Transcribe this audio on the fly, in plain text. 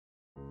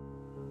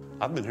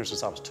I've been here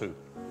since I was 2,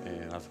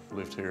 and I've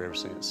lived here ever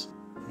since.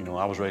 You know,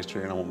 I was raised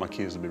here, and I want my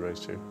kids to be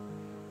raised here.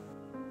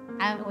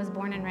 I was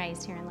born and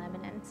raised here in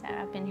Lebanon, so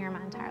I've been here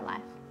my entire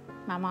life.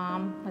 My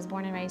mom was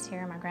born and raised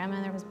here, my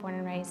grandmother was born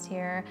and raised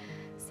here,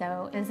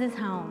 so this is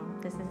home.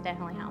 This is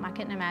definitely home. I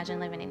couldn't imagine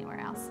living anywhere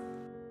else.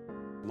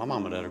 My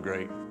mom and dad are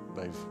great.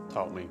 They've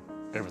taught me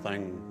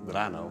everything that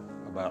I know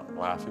about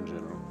life in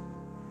general.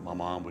 My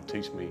mom would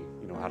teach me,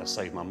 you know, how to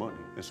save my money,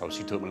 and so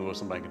she took me to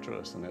Wilson Bank and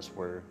Trust, and that's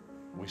where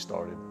we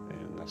started,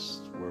 and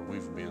that's where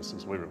we've been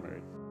since we were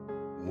married.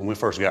 When we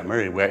first got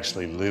married, we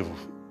actually lived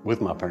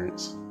with my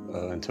parents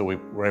until we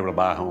were able to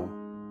buy a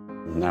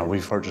home. Now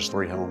we've purchased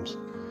 3 homes,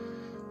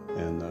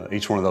 and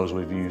each one of those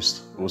we've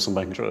used Wilson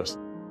Bank and Trust.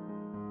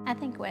 I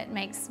think what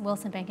makes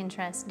Wilson Bank and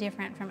Trust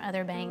different from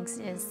other banks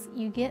is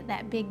you get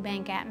that big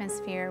bank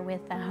atmosphere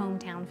with the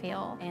hometown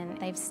feel, and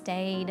they've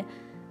stayed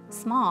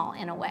small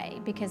in a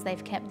way because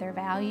they've kept their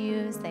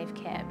values, they've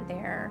kept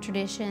their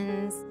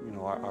traditions. You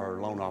know, our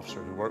loan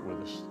officer who worked with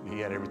us, he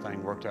had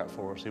everything worked out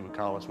for us. He would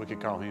call us, we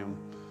could call him,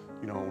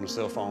 you know, on the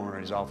cell phone or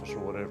his office or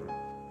whatever.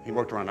 He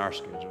worked around our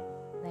schedule.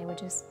 They would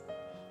just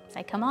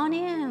say, come on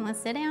in, let's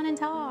sit down and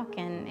talk,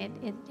 and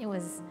it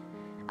was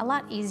a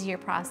lot easier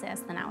process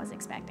than I was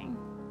expecting.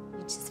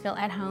 You just feel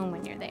at home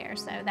when you're there,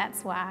 so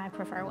that's why I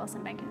prefer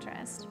Wilson Bank and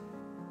Trust.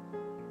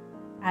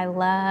 I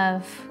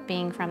love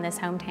being from this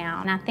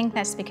hometown, and I think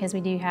that's because we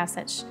do have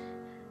such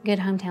good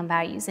hometown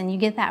values, and you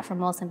get that from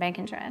Wilson Bank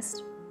and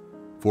Trust.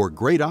 For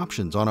great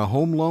options on a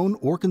home loan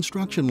or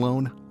construction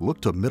loan, look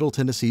to Middle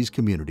Tennessee's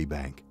Community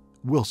Bank,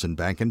 Wilson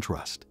Bank and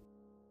Trust.